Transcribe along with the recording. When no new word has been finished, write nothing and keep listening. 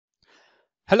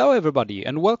Hello everybody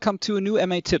and welcome to a new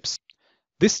MA Tips.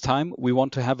 This time we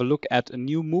want to have a look at a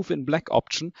new Move in Black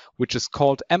option which is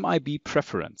called MIB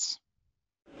Preference.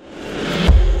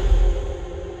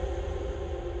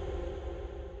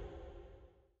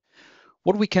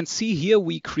 What we can see here,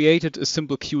 we created a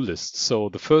simple queue list. So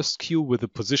the first queue with a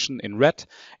position in red.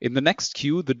 In the next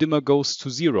queue, the dimmer goes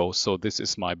to 0. So this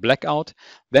is my blackout.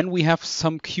 Then we have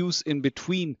some queues in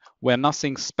between where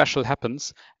nothing special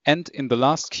happens. And in the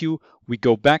last queue, we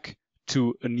go back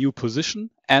to a new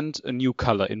position and a new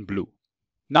color in blue.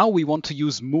 Now we want to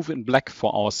use Move in Black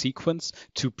for our sequence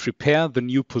to prepare the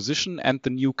new position and the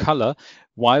new color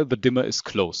while the dimmer is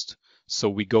closed. So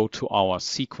we go to our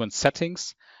sequence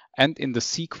settings. And in the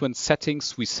sequence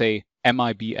settings, we say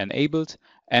MIB enabled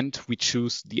and we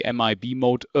choose the MIB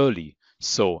mode early.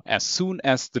 So as soon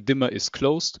as the dimmer is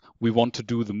closed, we want to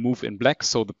do the Move in Black,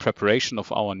 so the preparation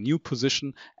of our new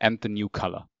position and the new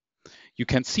color. You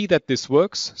can see that this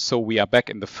works. So we are back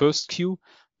in the first queue.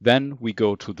 Then we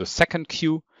go to the second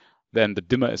queue. Then the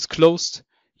dimmer is closed.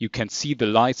 You can see the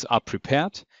lights are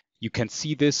prepared. You can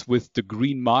see this with the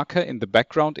green marker in the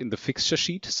background in the fixture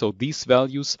sheet. So these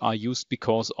values are used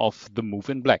because of the Move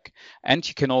in Black. And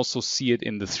you can also see it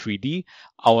in the 3D.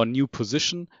 Our new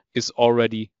position is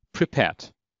already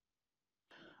prepared.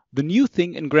 The new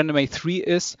thing in grandMA3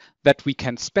 is that we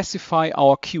can specify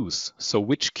our queues. So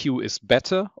which queue is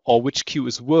better or which queue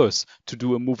is worse to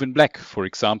do a Move in Black. For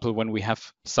example, when we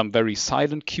have some very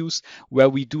silent queues where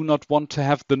we do not want to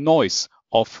have the noise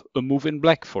of a Move in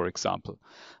Black, for example.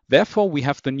 Therefore, we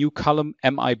have the new column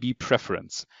MIB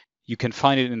Preference. You can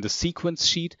find it in the sequence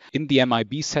sheet in the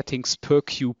MIB settings per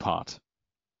queue part.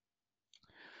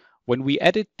 When we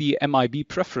edit the MIB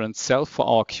Preference cell for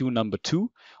our queue number 2,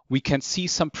 we can see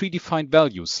some predefined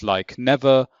values like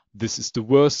never, this is the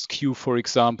worst queue, for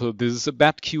example, this is a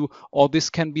bad queue, or this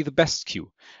can be the best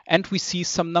queue. And we see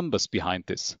some numbers behind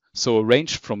this, so a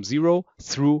range from 0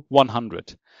 through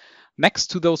 100. Next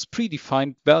to those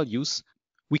predefined values,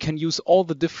 we can use all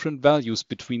the different values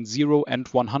between 0 and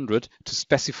 100 to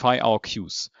specify our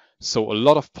queues. So a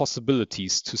lot of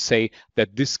possibilities to say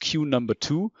that this queue number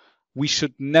 2 we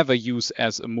should never use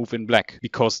as a Move in Black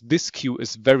because this queue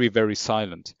is very, very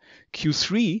silent. Queue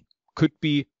 3 could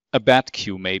be a bad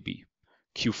queue maybe.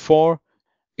 Queue 4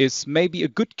 is maybe a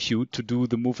good queue to do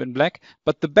the Move in Black,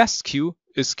 but the best queue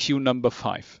is queue number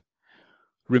 5.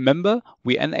 Remember,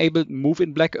 we enabled Move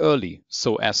in Black early,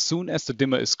 so as soon as the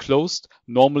dimmer is closed,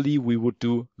 normally we would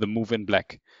do the Move in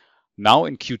Black. Now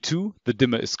in Q2, the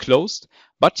dimmer is closed,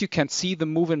 but you can see the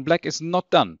Move in Black is not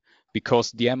done,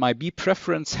 because the MIB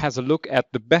Preference has a look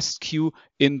at the best queue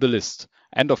in the list.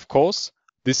 And of course,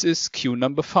 this is queue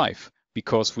number 5,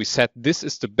 because we said this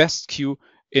is the best queue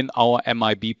in our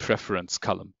MIB Preference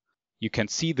column. You can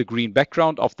see the green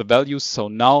background of the values, so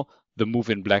now the Move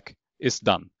in Black is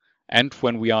done. And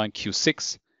when we are in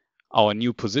Q6, our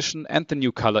new position and the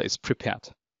new color is prepared.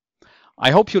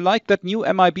 I hope you like that new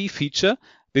MIB feature.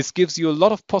 This gives you a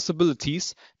lot of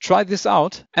possibilities. Try this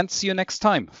out and see you next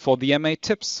time for the MA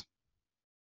Tips.